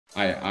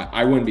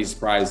I wouldn't be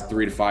surprised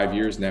 3 to 5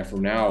 years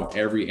from now,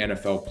 every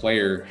NFL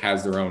player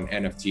has their own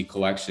NFT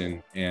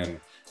collection, and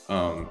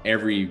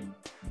every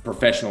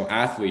professional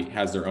athlete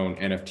has their own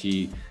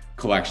NFT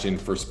collection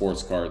for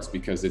sports cards,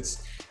 because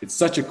it's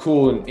such a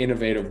cool and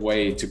innovative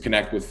way to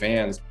connect with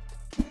fans.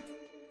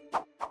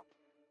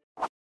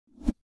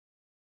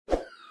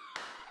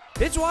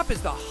 BitSwap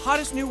is the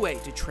hottest new way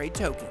to trade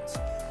tokens.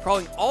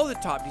 Crawling all the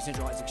top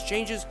decentralized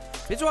exchanges,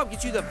 BitSwap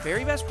gets you the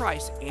very best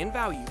price and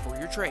value for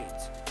your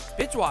trades.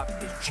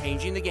 BitSwap is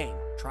changing the game.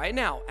 Try it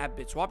now at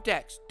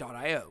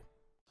bitswapdex.io.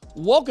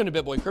 Welcome to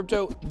BitBoy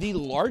Crypto, the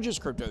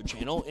largest crypto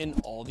channel in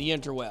all the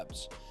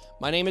interwebs.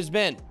 My name is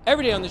Ben.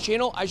 Every day on this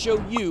channel, I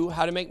show you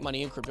how to make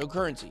money in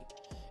cryptocurrency.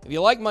 If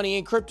you like money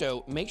in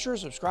crypto, make sure to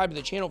subscribe to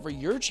the channel for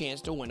your chance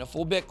to win a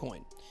full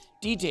Bitcoin.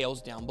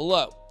 Details down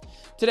below.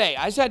 Today,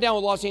 I sat down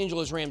with Los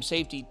Angeles Rams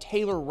safety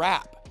Taylor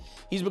Rapp.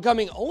 He's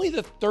becoming only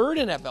the third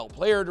NFL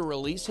player to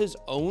release his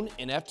own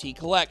NFT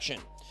collection.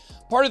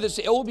 Part of the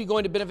sale will be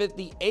going to benefit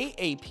the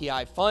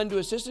AAPI fund to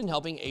assist in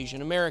helping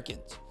Asian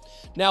Americans.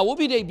 Now, we'll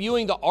be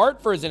debuting the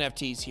art for his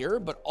NFTs here,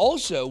 but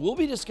also we'll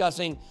be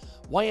discussing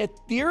why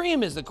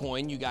Ethereum is the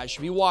coin you guys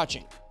should be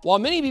watching. While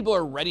many people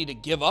are ready to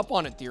give up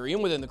on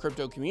Ethereum within the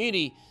crypto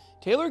community,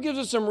 Taylor gives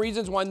us some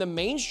reasons why the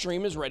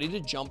mainstream is ready to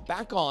jump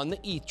back on the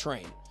ETH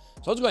train.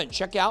 So let's go ahead and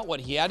check out what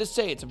he had to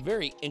say. It's a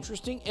very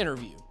interesting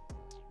interview.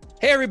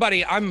 Hey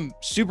everybody, I'm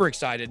super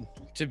excited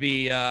to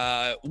be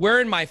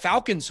wearing my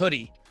Falcons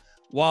hoodie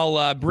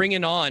while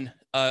bringing on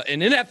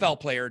an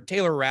NFL player,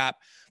 Taylor Rapp,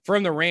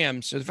 from the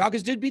Rams. So the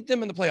Falcons did beat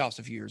them in the playoffs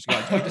a few years ago.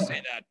 I just need to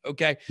say that,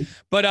 okay?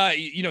 But,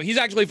 you know, he's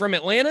actually from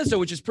Atlanta, so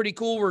which is pretty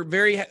cool. We're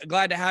very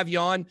glad to have you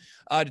on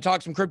to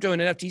talk some crypto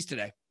and NFTs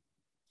today.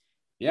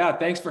 Yeah,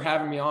 thanks for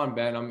having me on,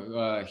 Ben. I'm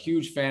a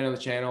huge fan of the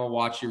channel.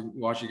 Watch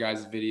your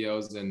guys'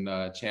 videos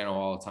and channel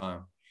all the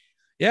time.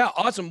 Yeah,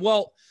 awesome.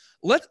 Well,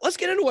 let's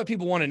get into what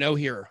people want to know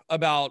here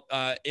about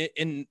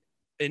an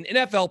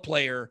NFL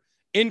player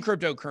in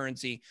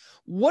cryptocurrency.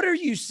 What are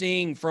you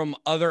seeing from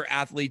other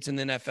athletes in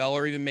the NFL,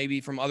 or even maybe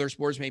from other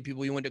sports, maybe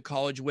people you went to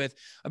college with,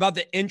 about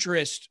the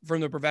interest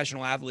from the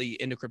professional athlete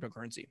into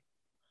cryptocurrency?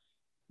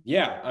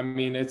 Yeah, I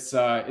mean, it's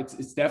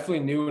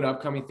definitely new and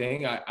upcoming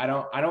thing. I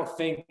don't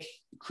think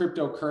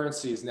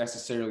cryptocurrency is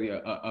necessarily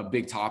a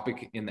big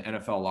topic in the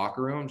NFL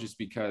locker room, just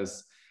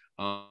because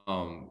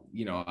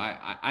you know,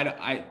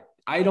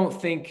 I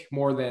don't think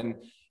more than,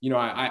 you know,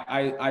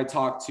 I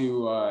talked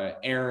to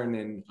Aaron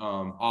and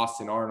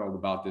Austin Arnold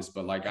about this,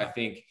 but like, I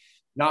think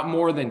not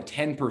more than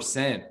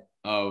 10%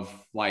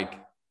 of like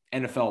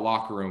NFL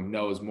locker room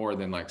knows more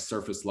than like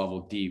surface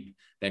level deep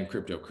than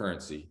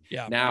cryptocurrency.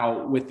 Yeah.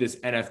 Now with this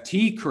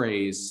NFT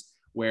craze,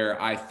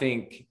 where I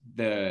think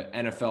the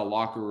NFL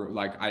locker room,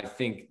 like, I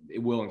think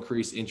it will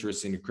increase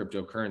interest in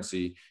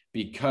cryptocurrency,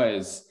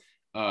 because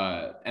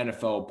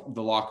NFL,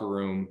 the locker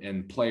room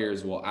and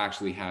players will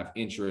actually have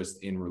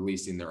interest in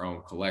releasing their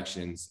own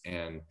collections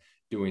and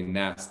doing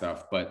that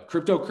stuff. But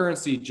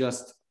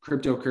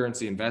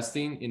cryptocurrency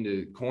investing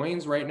into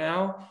coins right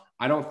now,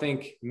 I don't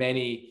think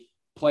many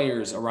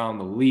players around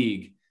the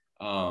league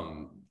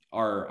are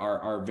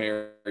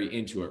very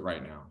into it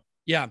right now.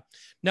 Yeah.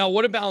 Now,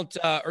 what about,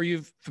 are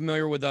you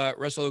familiar with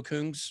Russell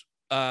Okung's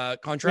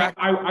contract?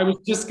 Yeah, I was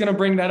just going to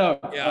bring that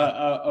up,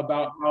 yeah.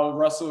 About how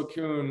Russell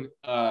Okung,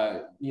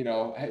 you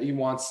know, he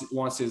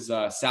wants his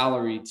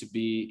salary to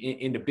be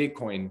into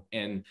Bitcoin,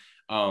 and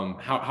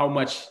how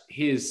much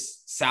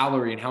his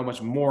salary and how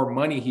much more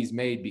money he's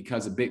made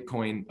because of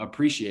Bitcoin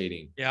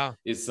appreciating. Yeah.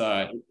 It's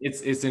an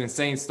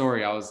insane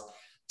story. I was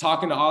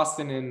talking to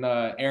Austin and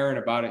Aaron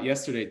about it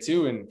yesterday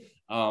too. And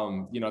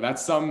you know,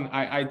 that's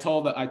I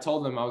told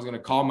them I was going to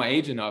call my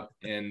agent up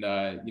and,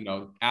 you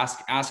know,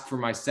 ask for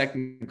my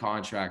second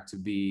contract to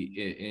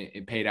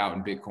be paid out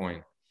in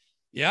Bitcoin.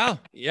 Yeah.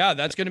 Yeah.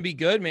 That's going to be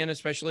good, man.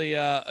 Especially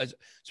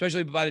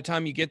by the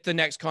time you get the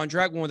next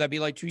contract. When would that be,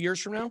 like 2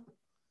 years from now?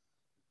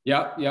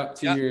 Yep.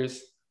 2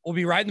 years. We'll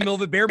be right in the middle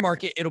of a bear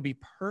market. It'll be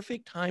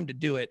perfect time to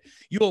do it.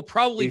 You will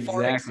probably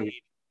far exceed.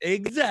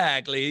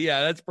 Exactly.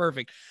 Yeah, that's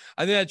perfect.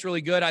 I think that's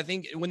really good. I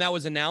think when that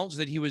was announced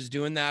that he was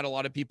doing that, a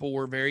lot of people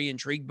were very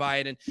intrigued by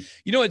it. And,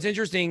 you know, what's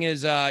interesting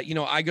is, you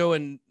know, I go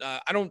and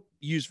I don't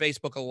use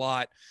Facebook a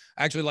lot.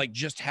 I actually like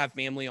just have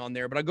family on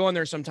there, but I go on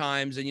there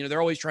sometimes, and, you know,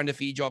 they're always trying to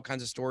feed you all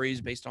kinds of stories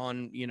based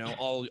on, you know,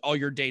 all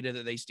your data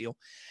that they steal.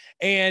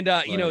 And,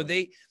 you know,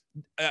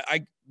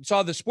 I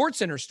saw the Sports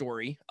Center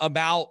story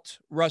about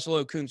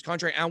Russell Okung's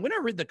contract. And when I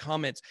read the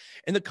comments,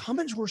 and the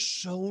comments were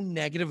so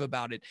negative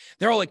about it,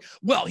 they're all like,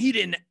 well, he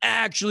didn't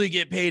actually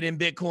get paid in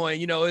Bitcoin.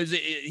 You know,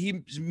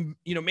 he,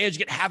 you know, managed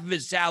to get half of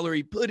his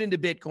salary put into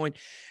Bitcoin.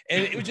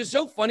 And it was just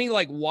so funny,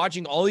 like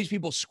watching all these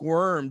people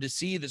squirm to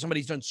see that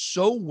somebody's done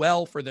so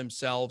well for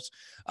themselves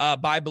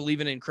by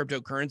believing in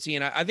cryptocurrency.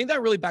 And I think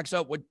that really backs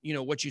up what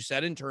you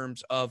said in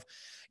terms of,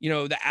 you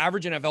know, the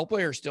average NFL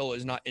player still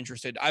is not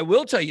interested. I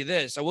will tell you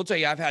this. I will tell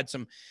you, I've had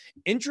some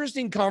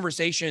interesting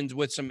conversations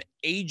with some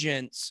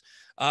agents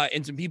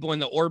and some people in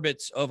the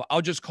orbits of,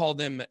 I'll just call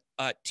them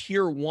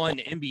tier 1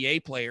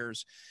 NBA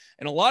players.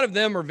 And a lot of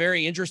them are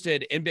very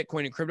interested in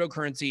Bitcoin and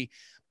cryptocurrency,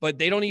 but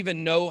they don't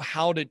even know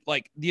how to,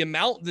 like, the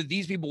amount that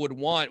these people would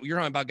want. You're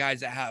talking about guys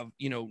that have,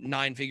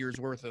 9 figures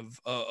worth of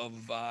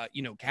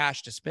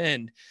cash to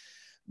spend.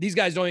 These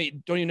guys don't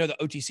even know the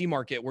OTC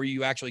market where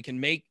you actually can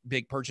make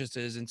big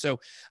purchases. And so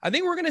I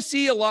think we're going to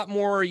see a lot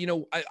more,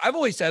 I've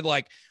always said,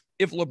 like,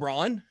 if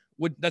LeBron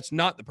would, that's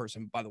not the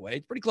person, by the way,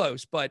 it's pretty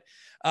close. But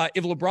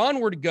if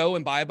LeBron were to go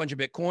and buy a bunch of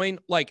Bitcoin,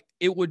 like,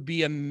 it would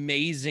be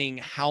amazing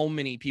how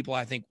many people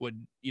I think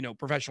would,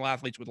 professional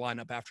athletes would line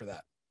up after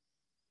that.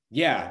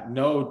 Yeah,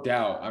 no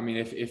doubt. I mean,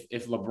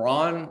 if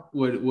LeBron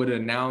would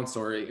announce,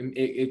 or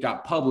it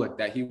got public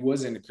that he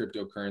was into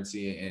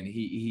cryptocurrency and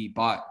he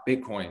bought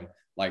Bitcoin,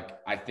 like,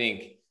 I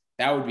think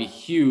that would be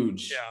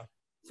huge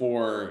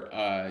for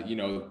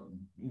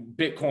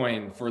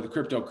Bitcoin, for the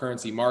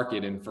cryptocurrency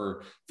market, and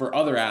for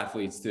other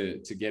athletes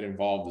to get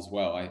involved as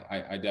well.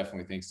 I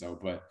definitely think so.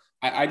 But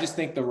I just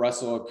think the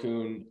Russell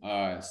Okun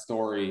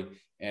story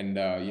and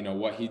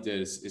what he did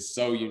is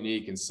so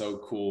unique and so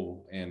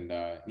cool. And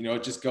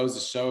it just goes to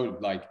show,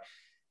 like,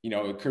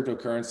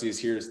 cryptocurrency is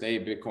here to stay,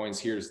 Bitcoin's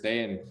here to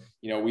stay. And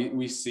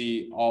we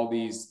see all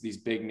these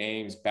big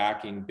names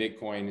backing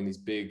Bitcoin, and these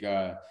big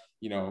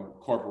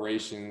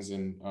corporations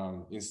and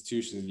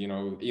institutions,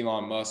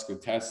 Elon Musk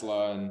with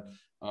Tesla, and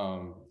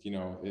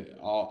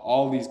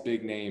all these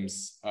big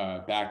names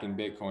backing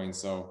Bitcoin.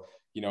 So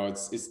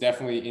it's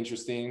definitely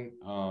interesting.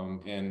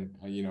 And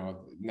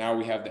now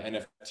we have the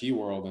NFT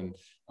world, and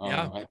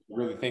I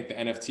really think the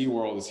NFT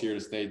world is here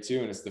to stay too.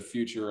 And it's the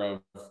future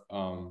of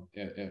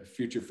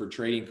future for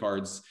trading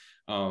cards.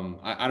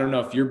 I don't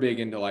know if you're big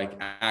into, like,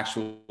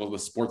 the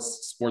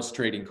sports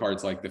trading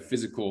cards, like the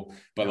physical,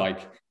 but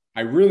like,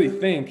 I really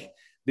think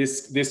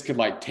this could,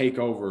 like, take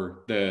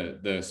over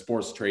the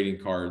sports trading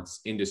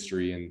cards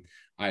industry. And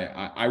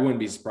I wouldn't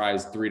be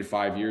surprised 3 to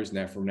 5 years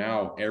from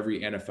now,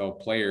 every NFL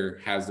player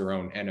has their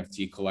own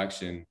NFT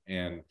collection,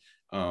 and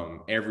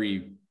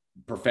every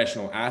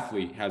professional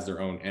athlete has their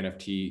own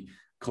NFT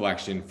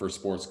collection for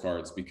sports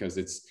cards, because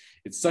it's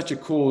such a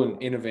cool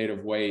and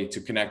innovative way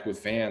to connect with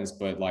fans.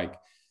 But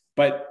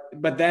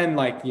then,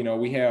 like,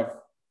 we have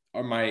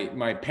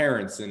my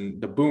parents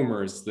and the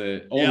boomers,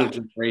 the older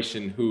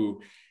generation,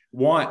 who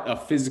want a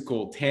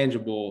physical,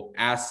 tangible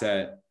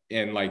asset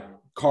and, like,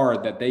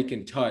 card that they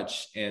can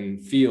touch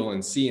and feel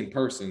and see in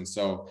person.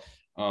 So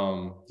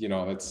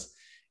it's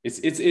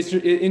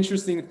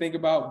interesting to think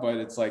about, but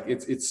it's like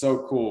it's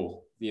so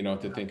cool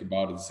to think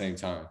about at the same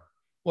time.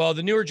 Well,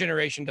 the newer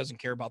generation doesn't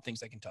care about things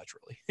they can touch,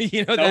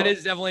 really. That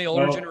is definitely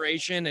older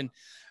generation. And,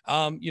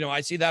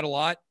 I see that a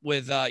lot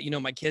with,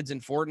 my kids in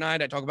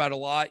Fortnite. I talk about it a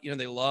lot.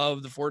 They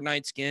love the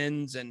Fortnite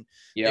skins, and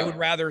they would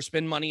rather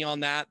spend money on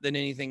that than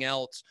anything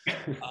else.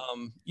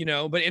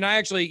 And I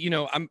actually,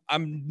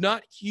 I'm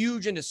not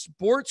huge into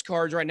sports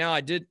cards right now.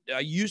 I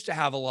used to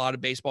have a lot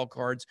of baseball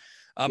cards.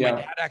 My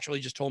dad actually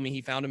just told me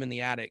he found them in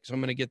the attic. So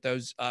I'm going to get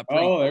those.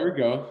 There we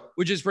go.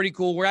 Which is pretty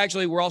cool.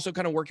 We're also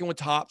kind of working with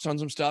Topps on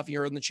some stuff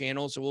here on the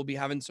channel. So we'll be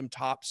having some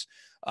Topps,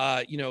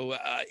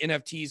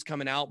 NFTs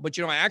coming out. But,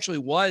 I actually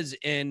was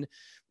in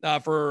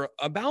for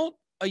about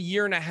a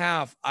year and a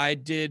half. I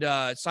did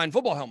sign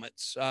football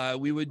helmets.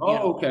 We would,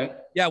 okay.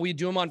 Yeah, we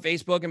do them on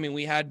Facebook. I mean,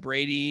 we had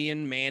Brady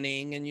and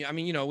Manning,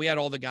 and we had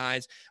all the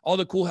guys, all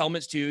the cool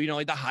helmets too,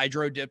 like the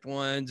hydro dipped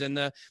ones and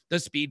the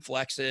speed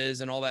flexes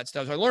and all that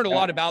stuff. So I learned a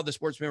lot about the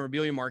sports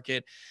memorabilia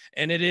market,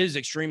 and it is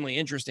extremely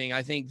interesting.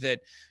 I think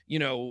that,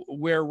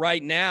 where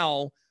right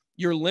now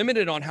you're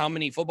limited on how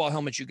many football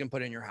helmets you can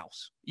put in your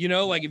house,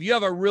 like if you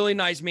have a really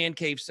nice man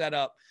cave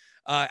setup,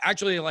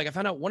 actually, like, I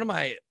found out one of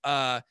my,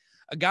 a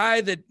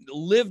guy that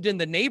lived in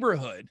the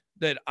neighborhood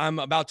that I'm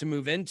about to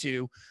move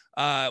into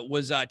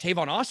was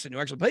Tavon Austin, who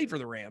actually played for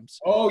the Rams.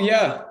 Oh,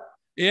 yeah.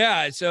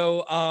 Yeah.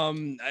 So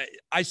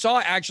I saw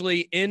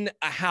actually in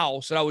a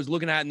house that I was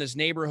looking at in this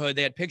neighborhood,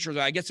 they had pictures.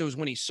 I guess it was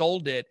when he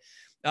sold it.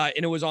 And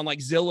it was on like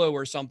Zillow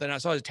or something. I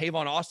saw his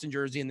Tavon Austin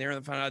jersey in there, and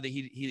I found out that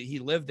he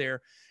lived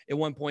there at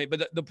one point.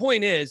 But the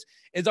point is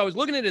I was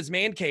looking at his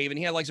man cave, and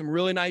he had like some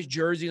really nice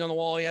jerseys on the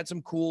wall. He had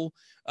some cool,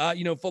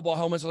 football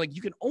helmets. Like,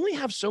 you can only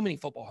have so many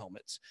football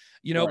helmets,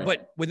 right.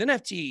 But with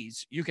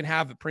NFTs, you can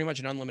have pretty much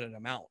an unlimited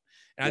amount.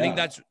 And I think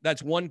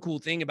that's one cool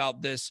thing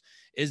about this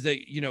is that,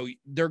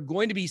 they're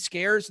going to be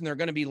scarce and they're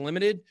going to be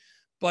limited,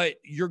 but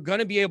you're going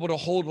to be able to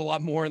hold a lot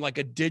more in like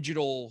a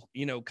digital,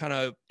 kind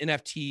of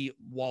NFT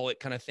wallet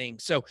kind of thing.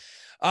 So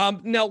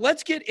now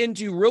let's get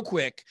into real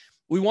quick.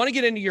 We want to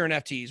get into your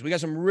NFTs. We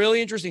got some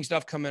really interesting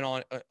stuff coming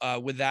on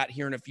with that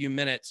here in a few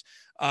minutes,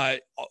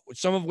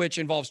 some of which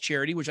involves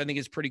charity, which I think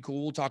is pretty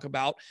cool. We'll talk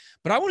about,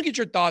 but I want to get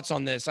your thoughts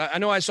on this. I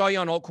know I saw you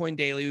on Altcoin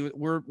Daily.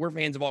 We're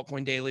fans of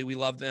Altcoin Daily. We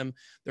love them.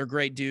 They're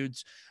great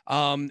dudes.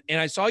 And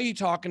I saw you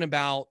talking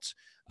about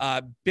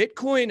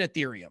Bitcoin,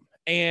 Ethereum.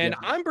 And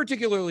I'm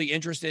particularly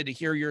interested to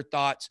hear your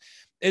thoughts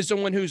as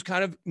someone who's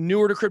kind of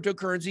newer to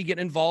cryptocurrency,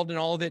 getting involved in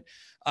all of it.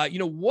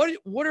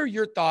 What are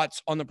your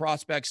thoughts on the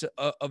prospects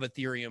of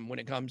Ethereum when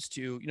it comes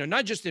to,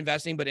 not just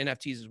investing, but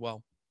NFTs as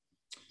well?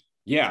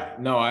 Yeah,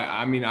 no,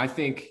 I mean, I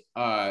think,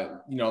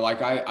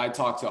 like I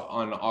talked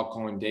on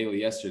Altcoin Daily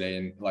yesterday,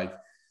 and like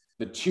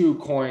the two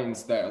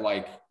coins that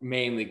like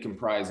mainly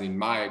comprising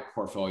my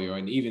portfolio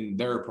and even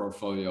their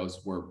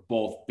portfolios were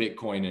both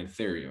Bitcoin and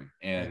Ethereum.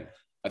 And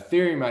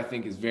Ethereum, I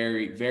think, is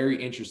very,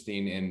 very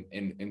interesting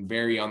and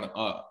very on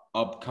the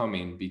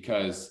upcoming,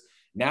 because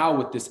now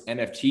with this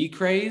NFT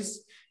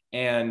craze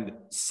and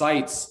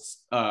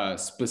sites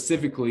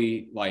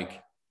specifically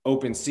like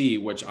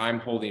OpenSea, which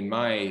I'm holding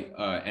my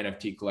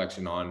NFT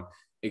collection on,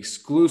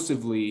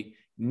 exclusively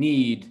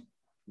need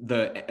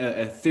the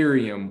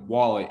Ethereum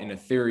wallet and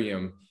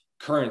Ethereum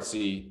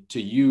currency to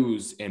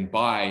use and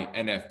buy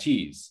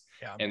NFTs.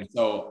 Yeah. And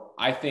so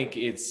I think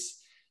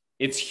it's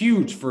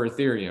huge for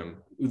Ethereum,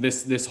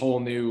 this whole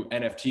new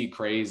NFT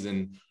craze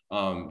and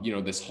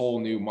this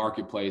whole new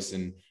marketplace.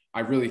 And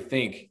I really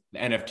think the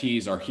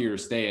NFTs are here to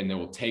stay, and they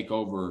will take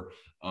over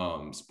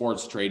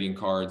sports trading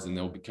cards, and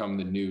they'll become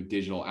the new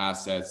digital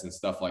assets and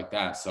stuff like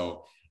that.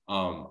 So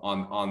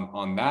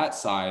on that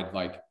side,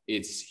 like,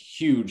 it's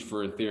huge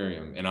for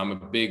Ethereum, and I'm a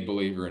big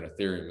believer in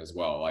Ethereum as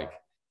well. Like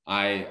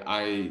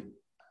I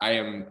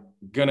am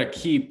gonna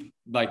keep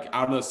like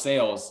out of the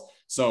sales.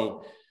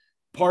 So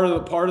part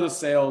of the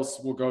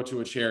sales will go to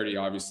a charity,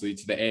 obviously,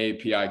 to the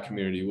AAPI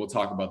community. We'll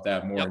talk about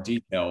that more in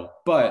detail,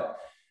 but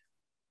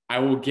I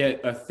will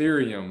get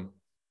Ethereum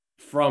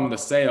from the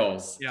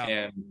sales.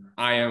 Yeah.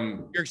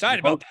 And you're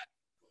excited about that.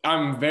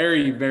 I'm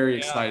very, very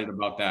excited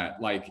about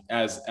that. Like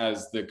as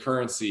the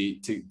currency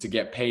to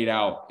get paid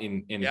out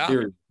in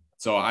Ethereum.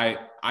 So I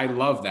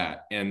love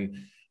that. And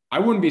I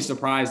wouldn't be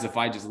surprised if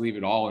I just leave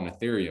it all in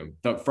Ethereum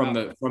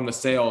from the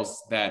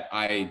sales that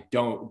I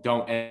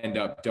don't end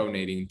up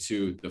donating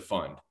to the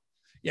fund.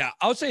 Yeah.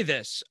 I'll say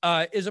this,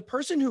 is a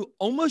person who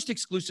almost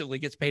exclusively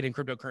gets paid in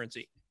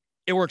cryptocurrency.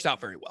 It works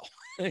out very well.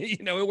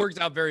 It works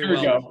out very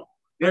well.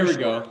 There we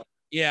go.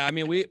 Yeah. I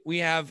mean,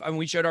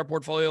 we showed our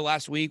portfolio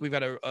last week. We've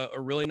got a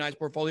really nice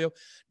portfolio.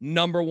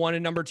 Number 1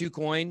 and number 2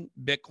 coin,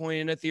 Bitcoin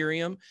and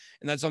Ethereum.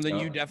 And that's something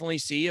you definitely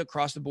see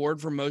across the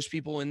board for most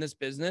people in this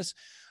business.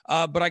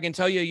 But I can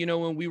tell you,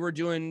 when we were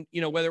doing,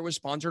 whether it was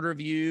sponsored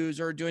reviews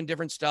or doing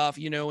different stuff,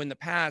 in the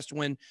past,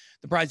 when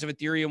the price of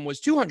Ethereum was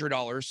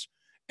 $200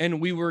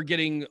 and we were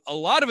getting a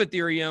lot of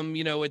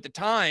Ethereum, at the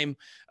time,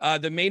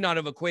 that may not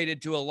have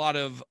equated to a lot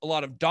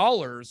of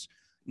dollars.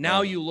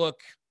 Now you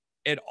look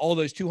at all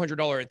those $200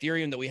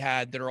 Ethereum that we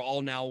had that are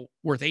all now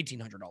worth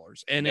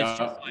 $1,800. And it's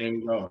just like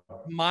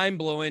mind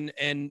blowing.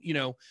 And,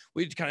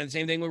 we did kind of the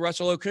same thing with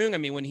Russell Okung. I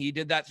mean, when he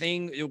did that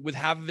thing with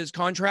half of his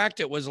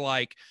contract, it was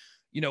like,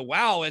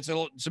 wow, it's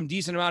some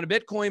decent amount of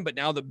Bitcoin, but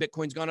now the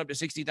Bitcoin's gone up to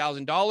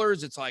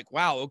 $60,000. It's like,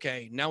 wow,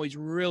 okay, now he's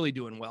really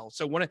doing well.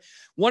 So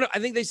I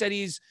think they said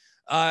he's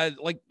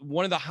like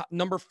one of the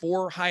number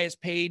 4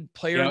 highest paid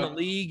player in the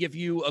league, if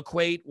you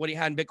equate what he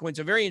had in Bitcoin.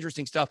 So very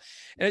interesting stuff.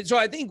 And so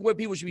I think what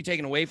people should be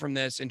taking away from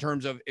this, in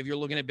terms of if you're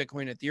looking at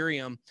Bitcoin and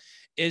Ethereum,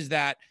 is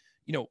that,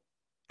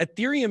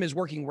 Ethereum is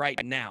working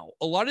right now.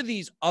 A lot of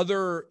these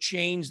other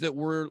chains that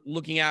we're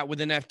looking at with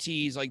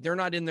NFTs, like, they're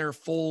not in their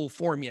full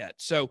form yet.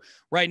 So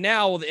right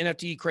now, the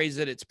NFT craze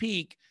at its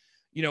peak,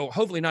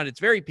 hopefully not its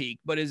very peak,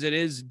 but as it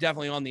is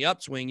definitely on the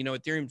upswing,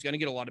 Ethereum's going to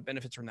get a lot of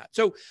benefits from that.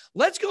 So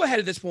let's go ahead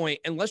at this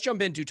point and let's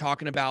jump into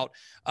talking about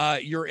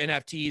your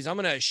NFTs. I'm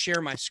going to share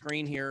my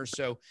screen here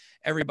so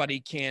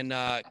everybody can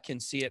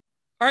see it.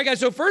 All right, guys.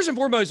 So first and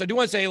foremost, I do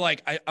want to say,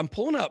 like, I'm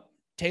pulling up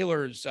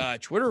Taylor's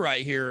Twitter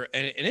right here,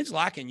 and it's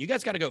lacking. You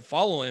guys got to go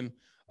follow him.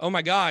 Oh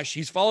my gosh,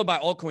 he's followed by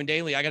Altcoin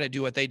Daily. I got to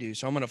do what they do,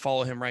 so I'm going to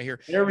follow him right here.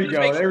 There we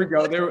go.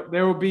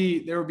 There will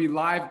be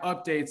live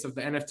updates of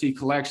the NFT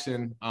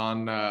collection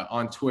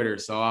on Twitter.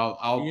 So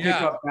I'll pick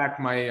up back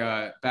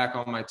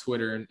on my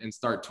Twitter and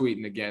start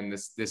tweeting again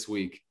this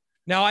week.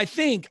 Now I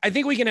think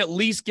we can at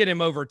least get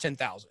him over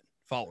 10,000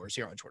 followers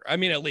here on Twitter. I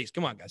mean, at least,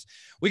 come on, guys,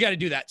 we got to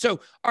do that. So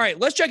all right,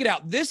 let's check it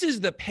out. This is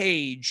the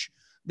page.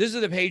 This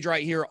is the page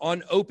right here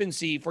on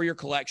OpenSea for your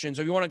collection.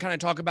 So if you want to kind of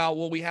talk about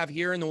what we have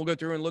here, and then we'll go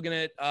through and looking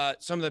at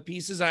some of the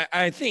pieces.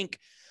 I think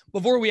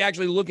before we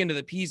actually look into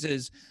the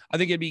pieces, I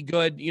think it'd be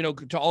good,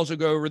 to also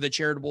go over the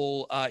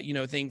charitable,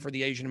 thing for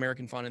the Asian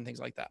American Fund and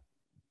things like that.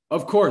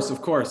 Of course.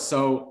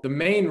 So the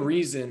main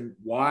reason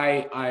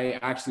why I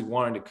actually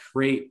wanted to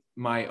create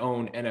my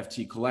own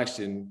NFT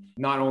collection,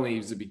 not only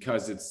is it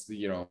because it's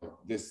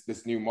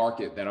this new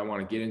market that I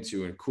want to get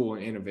into in a cool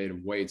and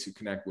innovative way to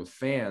connect with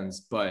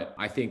fans, but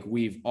I think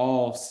we've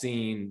all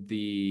seen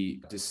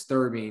the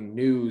disturbing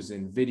news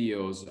and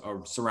videos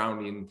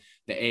surrounding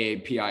the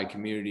AAPI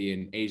community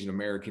and Asian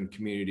American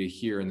community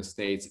here in the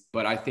States.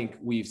 But I think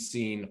we've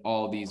seen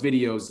all these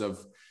videos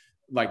of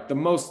like the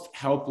most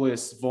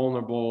helpless,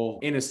 vulnerable,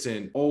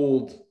 innocent,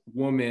 old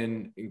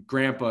woman,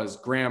 grandmas,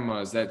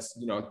 that's,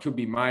 it could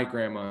be my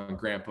grandma and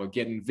grandpa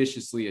getting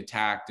viciously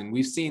attacked. And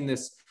we've seen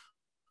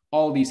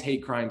all these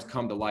hate crimes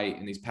come to light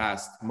in these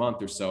past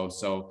month or so.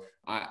 So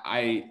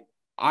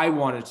I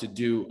wanted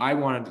to,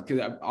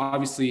 because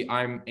obviously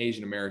I'm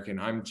Asian American,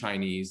 I'm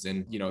Chinese,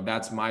 and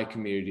that's my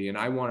community. And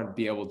I wanted to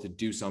be able to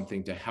do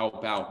something to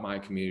help out my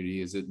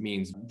community, as it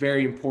means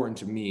very important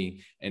to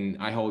me. And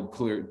I hold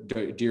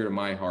dear to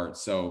my heart.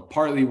 So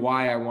partly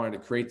why I wanted to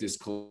create this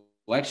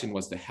collection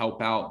was to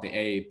help out the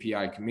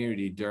AAPI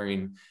community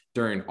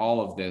during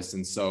all of this.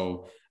 And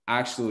so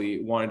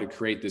actually wanted to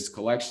create this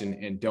collection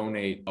and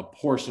donate a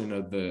portion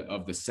of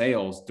the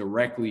sales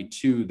directly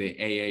to the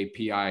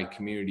AAPI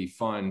community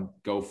fund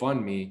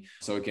GoFundMe,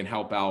 so it can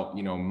help out,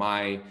 you know,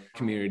 my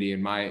community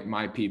and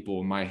my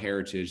people, my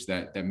heritage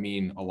that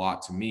mean a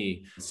lot to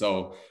me.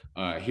 So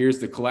here's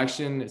the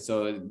collection.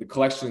 So the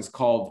collection is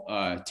called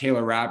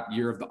Taylor Rapp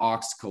Year of the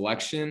Ox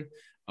Collection.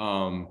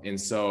 And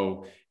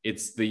so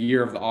it's the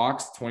year of the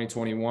ox,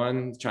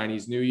 2021,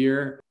 Chinese New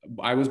Year.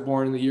 I was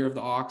born in the year of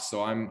the ox,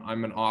 so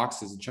I'm an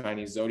ox as a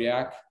Chinese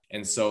zodiac.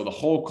 And so the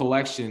whole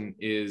collection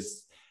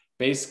is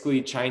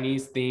basically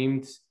Chinese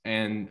themed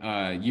and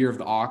year of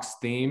the ox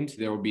themed.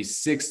 There will be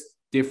 6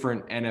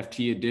 different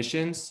NFT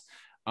editions,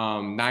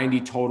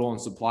 90 total in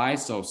supply.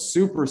 So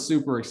super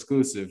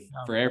exclusive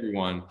for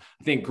everyone.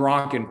 I think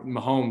Gronk and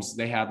Mahomes,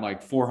 they had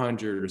like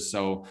 400 or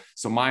so.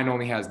 So mine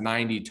only has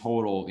 90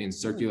 total in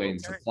circulating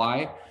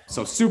supply.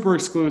 So super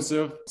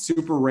exclusive,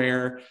 super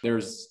rare. There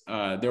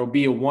will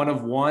be a 1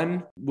 of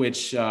 1,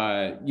 which, you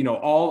know,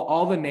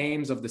 all the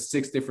names of the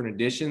 6 different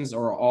editions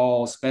are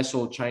all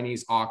special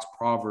Chinese ox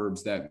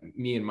proverbs that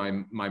me and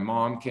my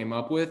mom came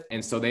up with.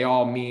 And so they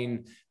all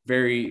mean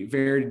very,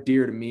 very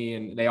dear to me,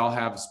 and they all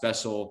have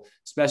special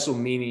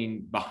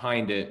meaning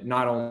behind it.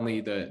 Not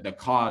only the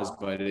cause,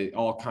 but it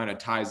all kind of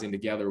ties in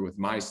together with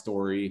my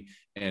story,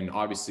 and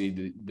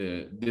obviously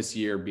this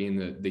year being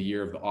the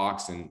year of the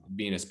ox and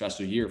being a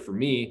special year for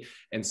me.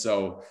 And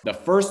so the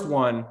first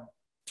one,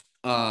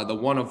 the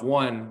 1 of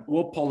 1,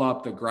 we'll pull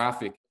up the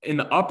graphic in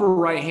the upper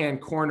right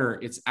hand corner.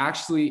 It's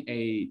actually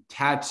a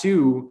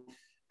tattoo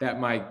that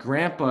my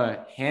grandpa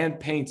hand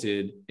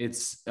painted.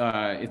 It's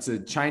a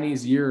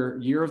Chinese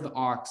year of the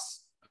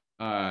ox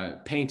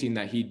painting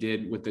that he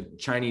did with the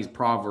Chinese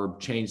proverb,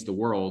 change the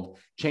world.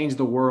 Change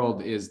the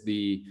world is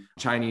the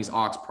Chinese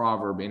ox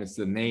proverb, and it's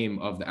the name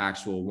of the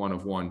actual 1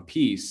 of 1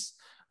 piece.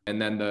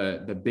 And then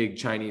the big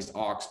Chinese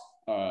ox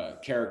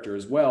character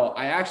as well.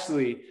 I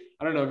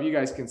don't know if you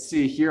guys can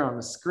see here on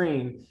the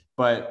screen,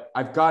 but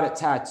I've got it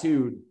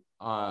tattooed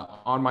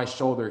on my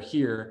shoulder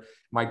here.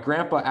 My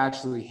grandpa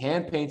actually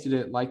hand painted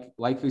it,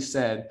 like we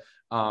said.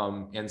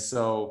 And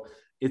so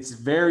it's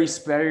very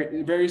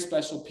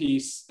special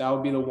piece. That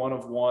would be the 1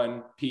 of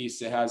 1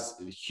 piece. It has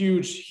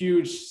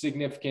huge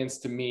significance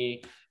to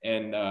me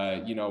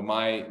and, you know,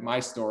 my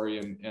story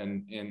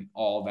and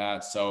all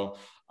that. So,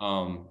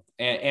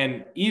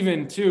 and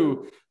even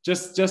too,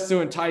 just to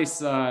entice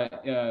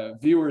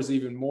viewers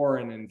even more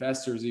and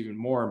investors even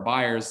more and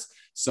buyers.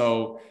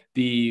 So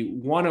the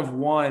 1 of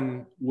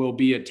 1 will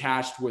be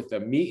attached with a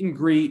meet and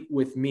greet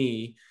with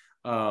me,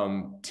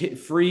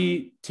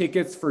 free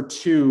tickets for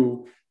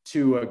 2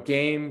 to a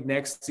game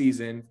next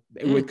season.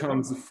 It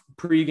comes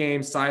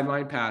pre-game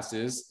sideline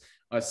passes,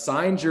 a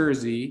signed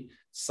jersey,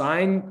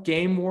 signed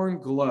game-worn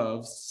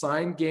gloves,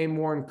 signed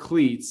game-worn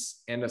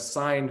cleats, and a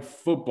signed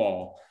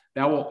football.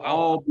 That will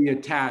all be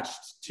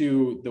attached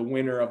to the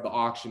winner of the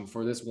auction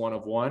for this 1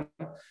 of 1.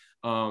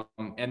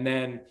 And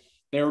then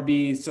there will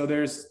be, so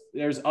there's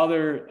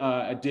other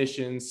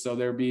editions. So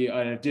there'll be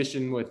an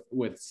edition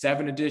with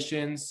 7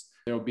 editions.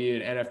 There'll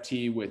be an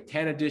NFT with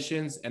 10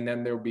 editions, and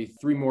then there'll be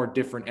 3 more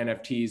different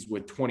NFTs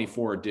with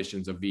 24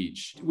 editions of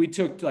each. We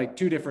took like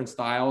 2 different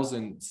styles,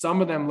 and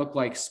some of them look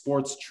like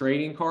sports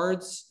trading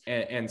cards,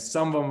 and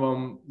some of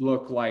them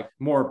look like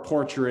more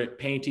portrait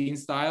painting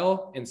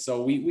style. And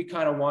so we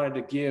kind of wanted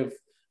to give.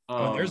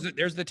 There's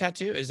the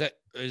tattoo. Is that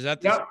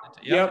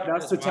Yep,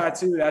 that's the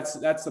tattoo.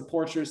 That's the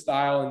portrait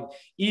style, and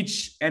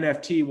each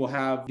NFT will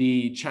have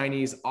the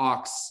Chinese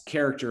ox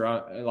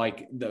character,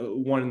 like the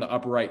one in the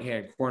upper right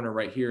hand corner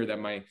right here that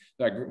my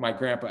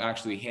grandpa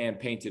actually hand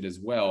painted as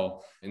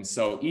well. And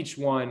so each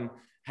one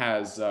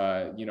has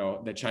you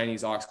know, the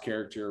Chinese ox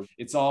character.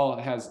 It's all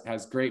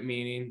has great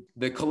meaning.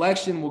 The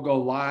collection will go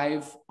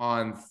live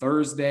on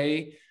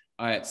Thursday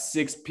at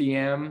 6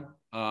 p.m.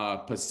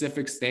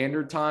 Pacific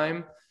Standard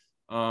Time.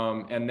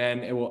 And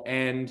then it will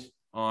end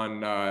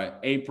on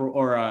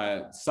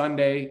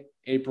Sunday,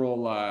 April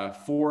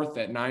 4th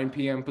at 9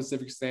 p.m.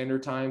 Pacific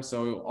Standard Time.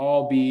 So it will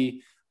all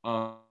be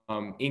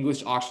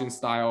English auction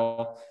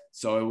style.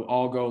 So it will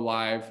all go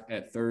live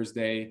at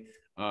Thursday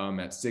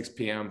at 6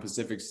 p.m.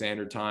 Pacific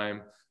Standard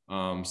Time.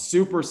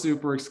 Super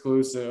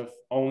exclusive.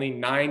 Only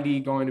 90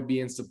 going to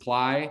be in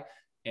supply.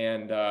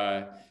 And,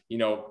 you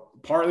know,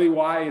 partly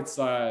why it's,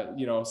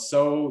 you know,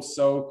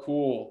 so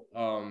cool,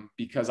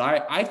 because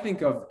I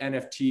think of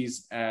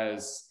NFTs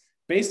as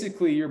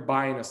basically you're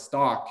buying a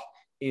stock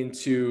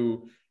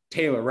into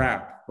Taylor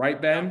Rapp,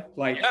 right, Ben?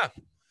 Like,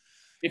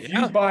 if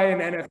you buy an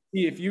NFT,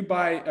 if you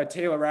buy a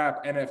Taylor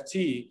Rapp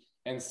NFT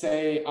and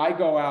say I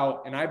go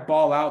out and I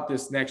ball out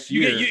this next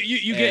year,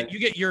 you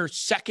get your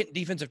second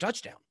defensive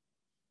touchdown.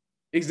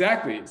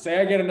 Exactly. Say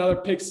I get another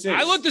pick 6.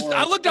 I looked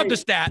up the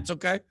stats.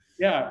 Okay.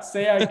 Yeah.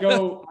 Say I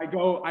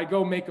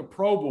go make a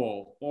Pro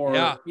Bowl,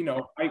 or, you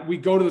know, we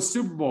go to the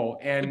Super Bowl,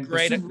 and the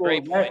Super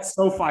Bowl at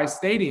SoFi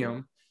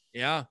Stadium.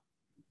 Yeah.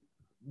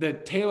 The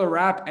Taylor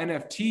Rapp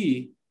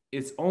NFT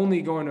is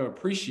only going to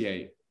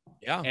appreciate.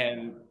 Yeah.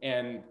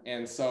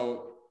 And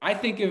so I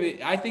think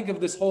of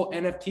this whole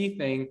NFT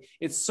thing.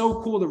 It's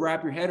so cool to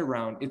wrap your head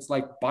around. It's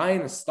like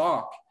buying a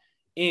stock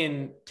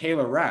in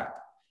Taylor Rapp.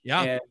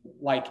 Yeah. And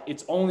like,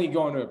 it's only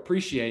going to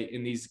appreciate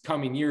in these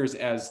coming years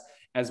as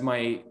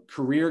my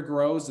career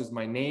grows, as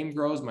my name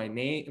grows,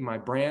 my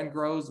brand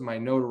grows, my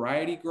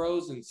notoriety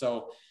grows. And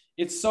so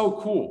it's so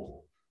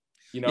cool,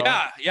 you know?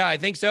 Yeah, I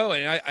think so.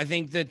 And I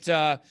think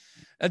that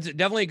that's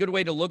definitely a good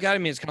way to look at it. I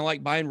mean, it's kind of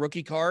like buying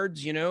rookie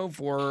cards, you know,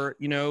 for,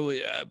 you know,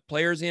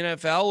 players in the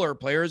NFL or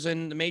players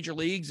in the major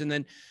leagues. And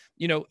then,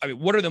 you know, I mean,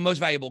 what are the most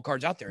valuable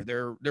cards out there?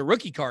 They're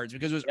rookie cards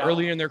because it was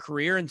earlier in their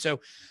career. And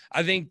so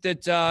I think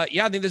that, I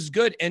think this is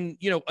good. And,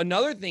 you know,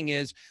 another thing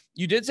is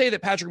you did say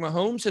that Patrick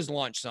Mahomes has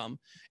launched some,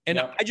 and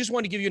I just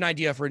wanted to give you an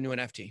idea for a new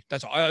NFT.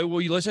 That's all.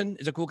 Will you listen?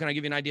 Is it cool? Can I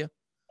give you an idea?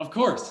 Of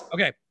course.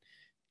 Okay.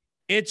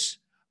 It's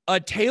a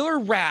Taylor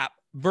Rapp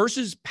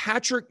versus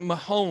Patrick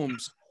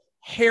Mahomes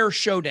hair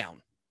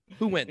showdown.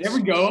 Who wins? There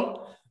we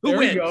go. Who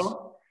wins?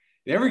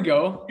 There we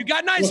go. You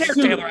got nice hair,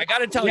 Taylor. I got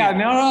to tell you. Yeah,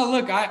 no,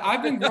 look,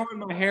 I've been growing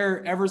my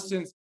hair ever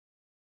since.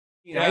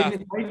 I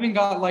even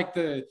got like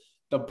the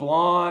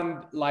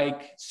blonde,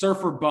 like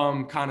surfer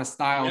bum kind of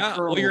style. Yeah.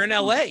 Well, you're in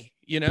LA,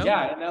 you know?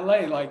 Yeah, in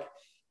LA. Like,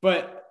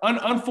 but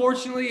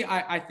unfortunately,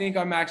 I think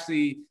I'm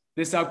actually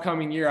this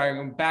upcoming year,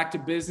 I'm back to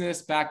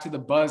business, back to the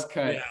buzz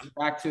cut,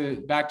 back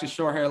to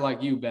short hair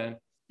like you, Ben.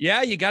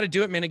 Yeah, you got to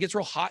do it, man. It gets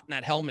real hot in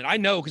that helmet. I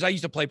know, because I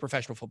used to play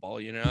professional football.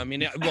 You know, I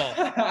mean,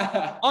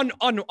 well,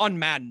 on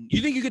Madden.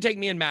 You think you could take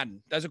me in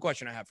Madden? That's a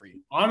question I have for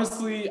you.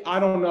 Honestly, I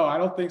don't know. I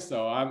don't think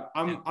so.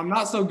 I'm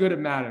not so good at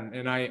Madden,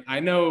 and I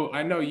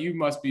know you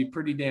must be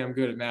pretty damn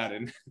good at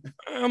Madden.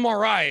 I'm all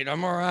right. That's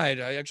my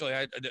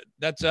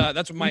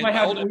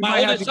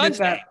oldest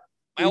son's name.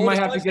 We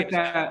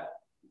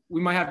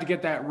might have to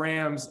get that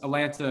Rams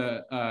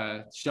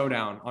Atlanta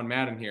showdown on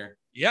Madden here.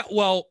 Yeah,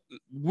 well,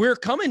 we're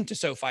coming to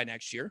SoFi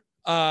next year.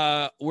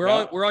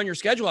 We're on your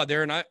schedule out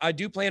there, and I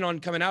do plan on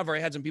coming out. I've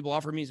already had some people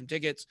offer me some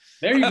tickets.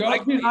 There you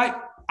go. Dude,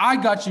 I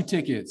got you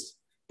tickets.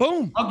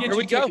 Boom. Here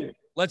we go.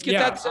 Let's get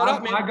that set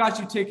up, man. I got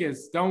you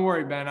tickets. Don't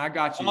worry, Ben. I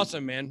got you.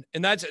 Awesome, man.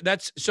 And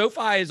that's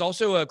SoFi is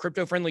also a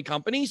crypto-friendly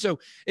company. So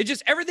it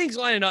just, everything's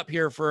lining up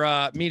here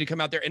for me to come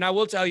out there. And I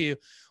will tell you,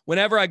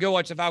 whenever I go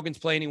watch the Falcons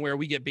play anywhere,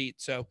 we get beat.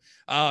 So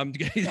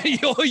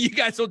you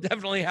guys will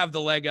definitely have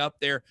the leg up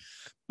there.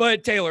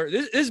 But Taylor,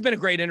 this has been a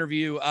great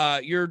interview.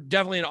 You're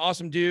definitely an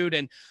awesome dude.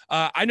 And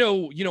I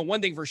know,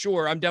 one thing for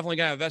sure, I'm definitely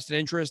going to have a vested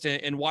interest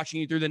in watching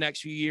you through the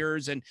next few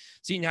years and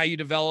seeing how you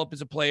develop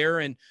as a player,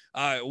 and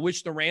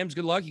wish the Rams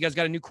good luck. You guys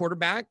got a new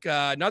quarterback.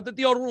 Not that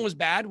the old one was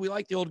bad. We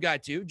like the old guy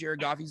too. Jared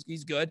Goff,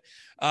 he's good.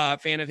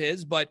 Fan of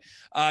his, but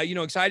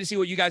excited to see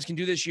what you guys can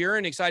do this year,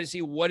 and excited to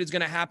see what is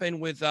going to happen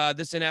with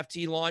this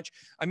NFT launch.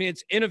 I mean,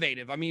 it's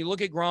innovative. I mean, you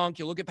look at Gronk,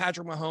 you look at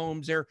Patrick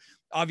Mahomes, they're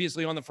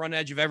obviously on the front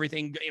edge of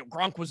everything.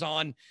 Gronk was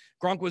on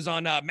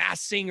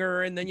Masked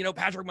Singer, and then,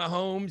 Patrick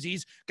Mahomes,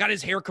 he's got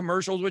his hair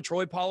commercials with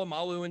Troy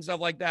Polamalu and stuff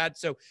like that.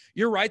 So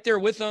you're right there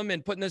with them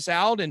and putting this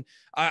out. And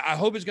I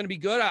hope it's going to be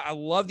good. I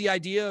love the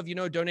idea of,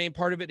 donating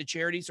part of it to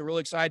charity. So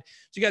really excited.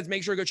 So you guys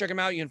make sure to go check them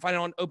out. You can find it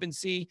on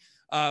OpenSea.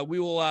 We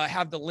will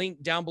have the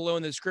link down below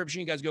in the description.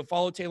 You guys go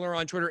follow Taylor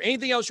on Twitter.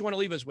 Anything else you want to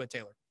leave us with,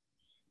 Taylor?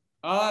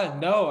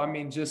 No, I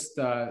mean, just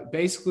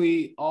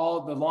basically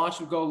all the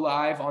launch will go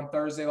live on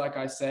Thursday, like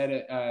I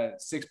said,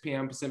 at 6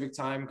 p.m. Pacific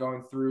time,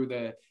 going through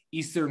the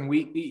Easter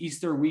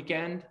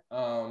weekend.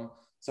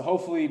 So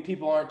hopefully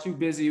people aren't too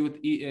busy with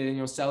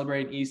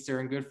celebrating Easter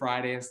and Good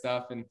Friday and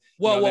stuff. And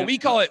we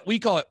call it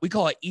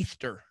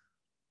Easter.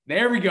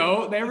 There we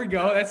go.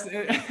 That's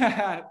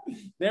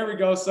there we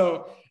go.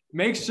 So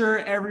make sure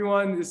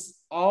everyone,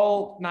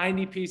 all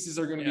 90 pieces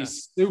are going to be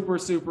super,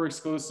 super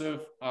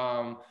exclusive.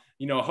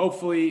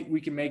 Hopefully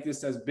we can make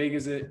this as big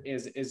as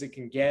it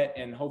can get,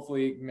 and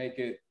hopefully make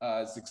it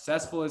as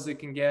successful as it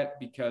can get,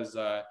 because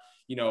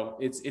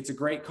it's a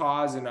great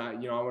cause, and I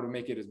want to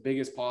make it as big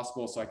as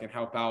possible so I can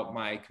help out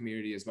my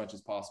community as much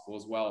as possible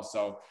as well.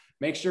 So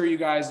make sure you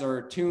guys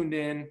are tuned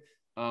in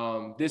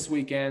this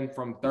weekend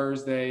from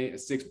Thursday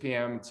at 6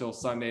 p.m. until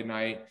Sunday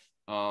night.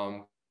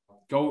 Go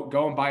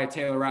and buy a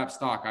Taylor Rapp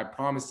stock. I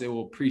promise it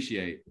will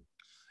appreciate.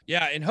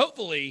 Yeah, and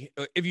hopefully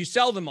if you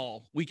sell them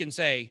all, we can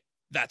say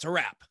that's a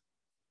wrap.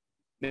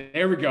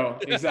 There we go.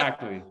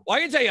 Exactly. Well,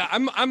 I can tell you,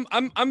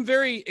 I'm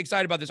very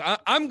excited about this.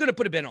 I'm going to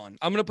put a bid on.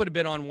 I'm going to put a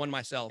bid on one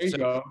myself. There you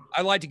go.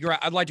 I'd like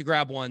to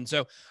grab one.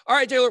 So, all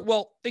right, Taylor.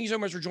 Well, thank you so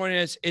much for joining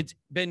us. It's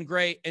been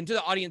great. And to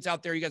the audience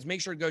out there, you guys make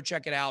sure to go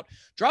check it out.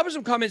 Drop us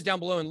some comments down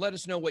below and let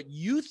us know what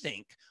you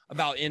think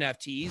about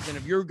NFTs. And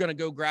if you're going to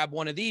go grab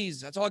one of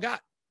these, that's all I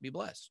got. Be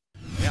blessed.